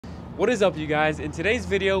What is up, you guys? In today's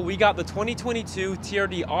video, we got the 2022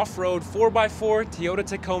 TRD Off-Road 4x4 Toyota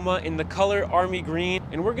Tacoma in the color Army Green,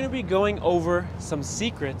 and we're gonna be going over some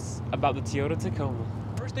secrets about the Toyota Tacoma.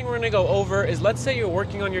 First thing we're gonna go over is, let's say you're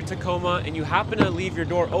working on your Tacoma and you happen to leave your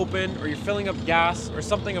door open, or you're filling up gas or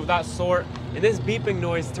something of that sort, and this beeping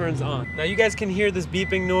noise turns on. Now you guys can hear this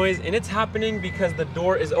beeping noise, and it's happening because the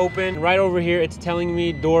door is open. Right over here, it's telling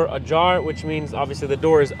me door ajar, which means obviously the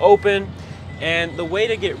door is open. And the way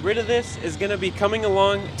to get rid of this is gonna be coming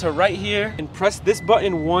along to right here and press this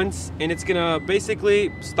button once, and it's gonna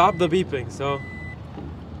basically stop the beeping. So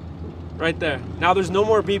right there. Now there's no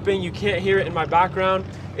more beeping. You can't hear it in my background.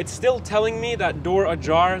 It's still telling me that door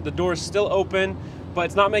ajar, the door is still open, but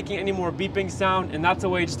it's not making any more beeping sound, and that's a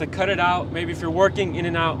way just to cut it out, maybe if you're working in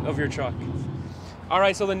and out of your truck. All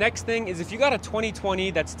right, so the next thing is, if you got a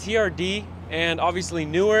 2020 that's TRD and obviously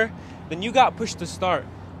newer, then you got push to start.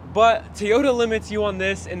 But Toyota limits you on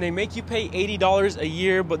this, and they make you pay $80 a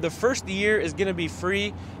year, but the first year is gonna be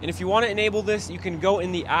free. And if you wanna enable this, you can go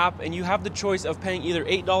in the app and you have the choice of paying either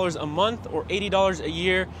 $8 a month or $80 a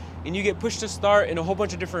year, and you get push to start and a whole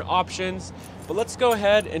bunch of different options. But let's go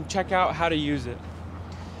ahead and check out how to use it.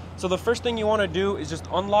 So the first thing you wanna do is just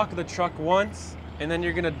unlock the truck once, and then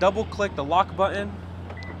you're gonna double click the lock button,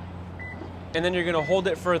 and then you're gonna hold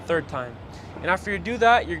it for a third time. And after you do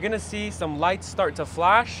that, you're gonna see some lights start to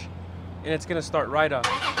flash, and it's gonna start right up.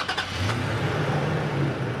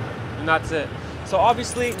 And that's it. So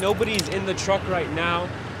obviously nobody's in the truck right now,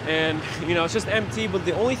 and you know, it's just empty. But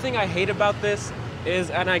the only thing I hate about this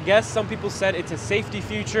is, and I guess some people said it's a safety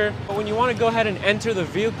feature, but when you wanna go ahead and enter the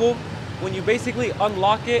vehicle, when you basically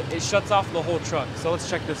unlock it, it shuts off the whole truck. So let's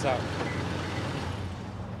check this out.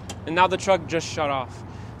 And now the truck just shut off.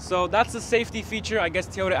 So that's a safety feature I guess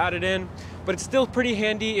Toyota added in, but it's still pretty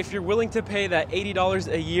handy if you're willing to pay that $80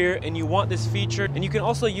 a year and you want this feature, and you can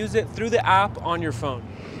also use it through the app on your phone.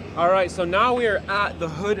 All right, so now we are at the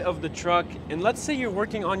hood of the truck, and let's say you're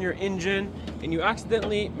working on your engine and you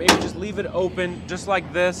accidentally maybe just leave it open just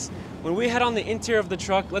like this. When we head on the interior of the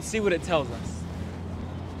truck, let's see what it tells us.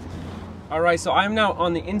 All right, so I'm now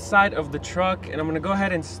on the inside of the truck, and I'm gonna go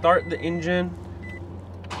ahead and start the engine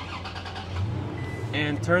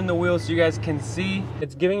and turn the wheel so you guys can see.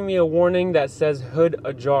 It's giving me a warning that says hood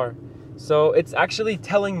ajar. So it's actually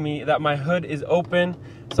telling me that my hood is open.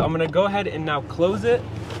 So I'm gonna go ahead and now close it,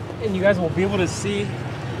 and you guys will be able to see.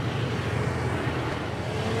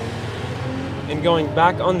 And going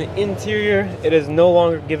back on the interior, it is no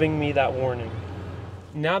longer giving me that warning.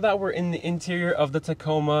 Now that we're in the interior of the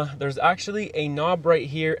Tacoma, there's actually a knob right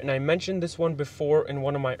here, and I mentioned this one before in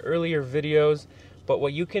one of my earlier videos. But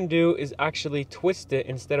what you can do is actually twist it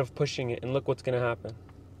instead of pushing it, and look what's gonna happen.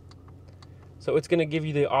 So it's gonna give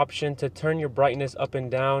you the option to turn your brightness up and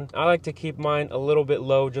down. I like to keep mine a little bit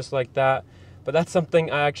low, just like that. But that's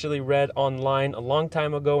something I actually read online a long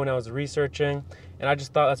time ago when I was researching, and I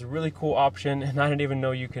just thought that's a really cool option, and I didn't even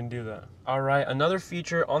know you can do that. All right, another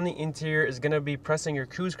feature on the interior is gonna be pressing your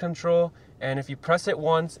cruise control, and if you press it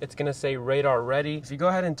once, it's gonna say radar ready. If you go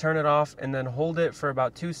ahead and turn it off and then hold it for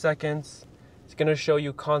about 2 seconds, it's gonna show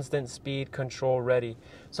you constant speed control ready.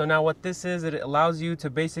 So now what this is, it allows you to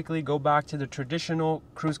basically go back to the traditional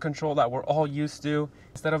cruise control that we're all used to,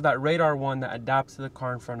 instead of that radar one that adapts to the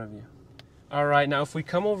car in front of you. All right, now if we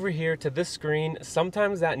come over here to this screen,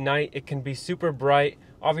 sometimes at night it can be super bright.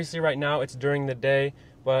 Obviously right now it's during the day,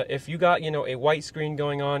 but if you got, you know, a white screen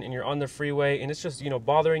going on and you're on the freeway and it's just, you know,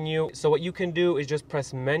 bothering you, so what you can do is just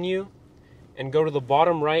press menu and go to the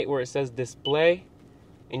bottom right where it says display,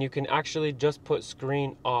 and you can actually just put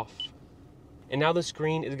screen off. And now the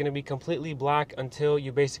screen is gonna be completely black until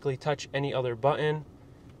you basically touch any other button.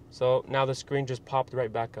 So now the screen just popped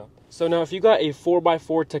right back up. So now if you got a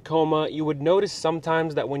 4x4 Tacoma, you would notice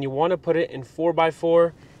sometimes that when you wanna put it in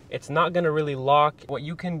 4x4, it's not gonna really lock. What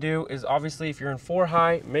you can do is, obviously if you're in 4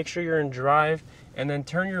 high, make sure you're in drive, and then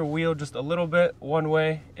turn your wheel just a little bit one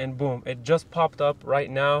way, and boom, it just popped up right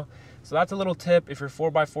now. So that's a little tip. If your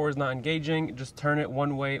 4x4 is not engaging, just turn it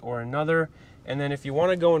one way or another. And then if you want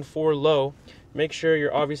to go in 4 low, make sure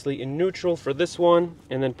you're obviously in neutral for this one,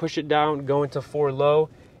 and then push it down, go into 4 low.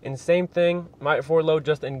 And same thing, my 4 low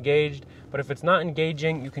just engaged, but if it's not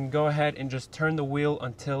engaging, you can go ahead and just turn the wheel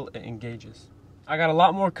until it engages. I got a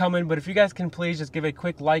lot more coming, but if you guys can please just give a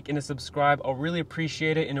quick like and a subscribe, I'll really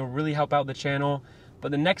appreciate it, and it'll really help out the channel. But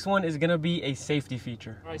the next one is gonna be a safety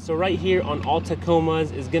feature. All right, so right here on all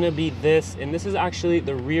Tacomas is gonna be this, and this is actually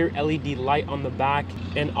the rear LED light on the back.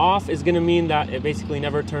 And off is gonna mean that it basically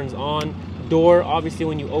never turns on. Door, obviously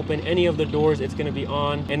when you open any of the doors, it's gonna be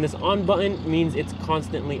on. And this on button means it's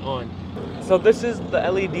constantly on. So this is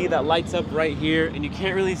the LED that lights up right here, and you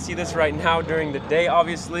can't really see this right now during the day,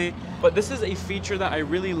 obviously, but this is a feature that I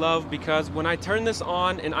really love because when I turn this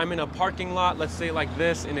on and I'm in a parking lot, let's say like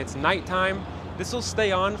this, and it's nighttime, this will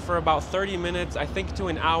stay on for about 30 minutes, I think to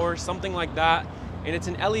an hour, something like that. And it's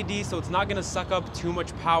an LED, so it's not gonna suck up too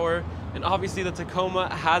much power. And obviously the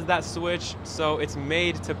Tacoma has that switch, so it's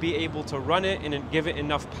made to be able to run it and give it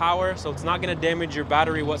enough power, so it's not gonna damage your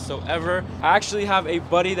battery whatsoever. I actually have a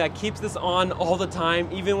buddy that keeps this on all the time,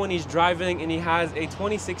 even when he's driving, and he has a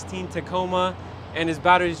 2016 Tacoma, and his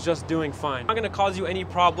battery's just doing fine. It's not gonna cause you any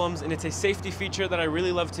problems, and it's a safety feature that I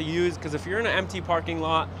really love to use, because if you're in an empty parking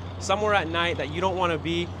lot, somewhere at night that you don't wanna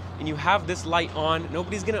be, and you have this light on,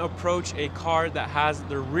 nobody's gonna approach a car that has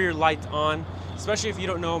their rear light on, especially if you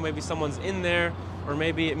don't know, maybe someone's in there, or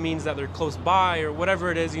maybe it means that they're close by, or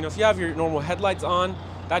whatever it is. You know, if you have your normal headlights on,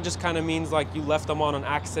 that just kind of means like you left them on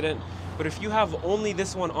accident. But if you have only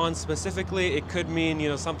this one on specifically, it could mean, you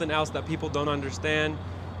know, something else that people don't understand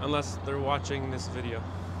unless they're watching this video.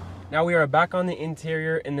 Now we are back on the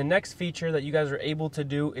interior, and the next feature that you guys are able to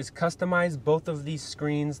do is customize both of these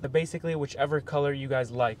screens to basically whichever color you guys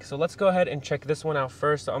like. So let's go ahead and check this one out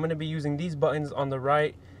first. So I'm gonna be using these buttons on the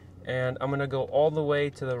right, and I'm gonna go all the way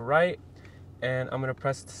to the right, and I'm gonna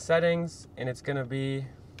press settings, and it's gonna be,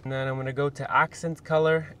 and then I'm gonna go to accent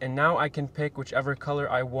color, and now I can pick whichever color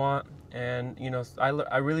I want. And you know,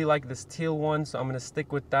 I really like this teal one, so I'm gonna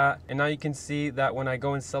stick with that. And now you can see that when I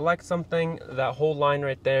go and select something, that whole line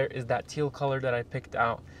right there is that teal color that I picked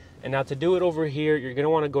out. And now to do it over here, you're gonna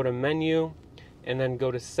wanna go to menu, and then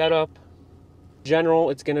go to setup. General,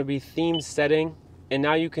 it's gonna be theme setting, and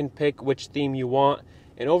now you can pick which theme you want.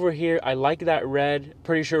 And over here, I like that red.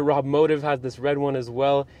 Pretty sure Rob Motive has this red one as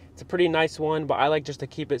well. It's a pretty nice one, but I like just to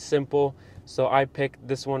keep it simple, so I picked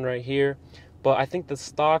this one right here. But I think the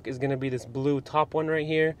stock is gonna be this blue top one right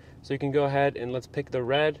here. So you can go ahead and let's pick the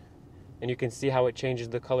red, and you can see how it changes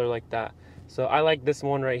the color like that. So I like this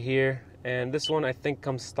one right here, and this one I think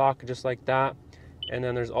comes stock just like that. And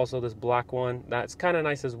then there's also this black one that's kind of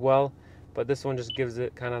nice as well, but this one just gives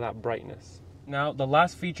it kind of that brightness. Now the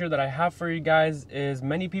last feature that I have for you guys is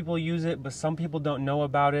many people use it, but some people don't know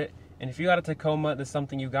about it. And if you got a Tacoma, that's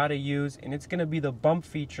something you gotta use, and it's gonna be the bump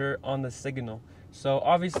feature on the signal. So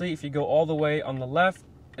obviously if you go all the way on the left,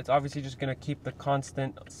 it's obviously just gonna keep the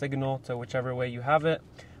constant signal to whichever way you have it.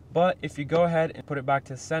 But if you go ahead and put it back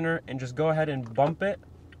to center and just go ahead and bump it,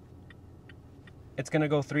 it's gonna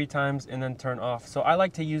go 3 times and then turn off. So I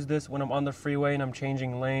like to use this when I'm on the freeway and I'm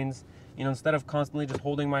changing lanes. You know, instead of constantly just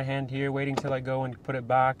holding my hand here, waiting till I go and put it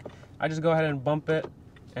back, I just go ahead and bump it,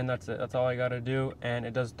 and that's it. That's all I gotta do, and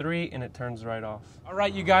it does 3 and it turns right off. All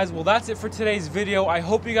right, you guys, well, that's it for today's video. I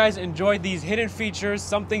hope you guys enjoyed these hidden features,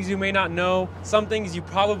 some things you may not know, some things you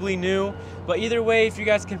probably knew, but either way, if you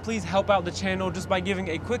guys can please help out the channel just by giving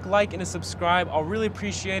a quick like and a subscribe, I'll really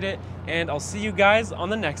appreciate it, and I'll see you guys on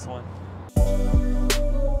the next one.